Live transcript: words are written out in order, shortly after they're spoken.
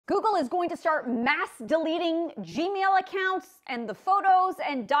Google is going to start mass deleting Gmail accounts and the photos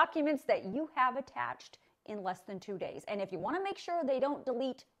and documents that you have attached in less than 2 days. And if you want to make sure they don't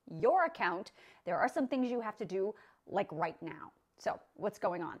delete your account, there are some things you have to do, like right now. So what's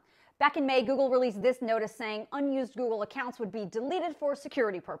going on? Back in May, Google released this notice saying unused Google accounts would be deleted for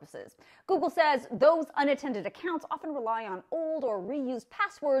security purposes. Google says those unattended accounts often rely on old or reused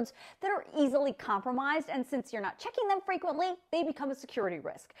passwords that are easily compromised, and since you're not checking them frequently, they become a security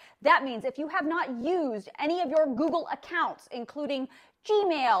risk. That means if you have not used any of your Google accounts, including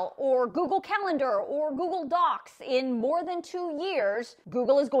Gmail or Google Calendar or Google Docs in more than 2 years,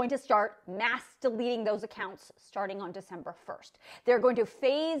 Google is going to start mass deleting those accounts starting on December 1st. They're going to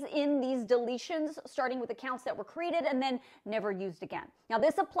phase in these deletions starting with accounts that were created and then never used again. Now,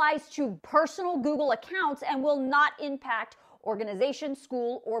 this applies to personal Google accounts and will not impact organization,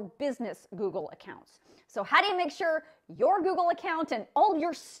 school, or business Google accounts. So how do you make sure your Google account and all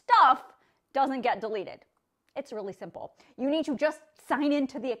your stuff doesn't get deleted? It's really simple. You need to just sign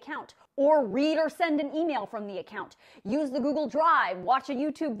into the account or read or send an email from the account. Use the Google Drive, watch a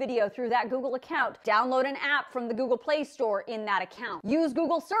YouTube video through that Google account, download an app from the Google Play Store in that account. Use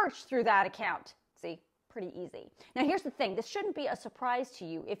Google Search through that account. See? Pretty easy. Now here's the thing, this shouldn't be a surprise to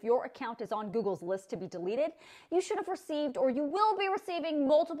you. If your account is on Google's list to be deleted, you should have received or you will be receiving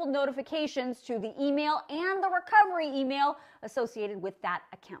multiple notifications to the email and the recovery email associated with that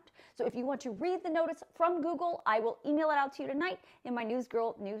account. So if you want to read the notice from Google, I will email it out to you tonight in my News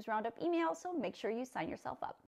Girl News Roundup email, so make sure you sign yourself up.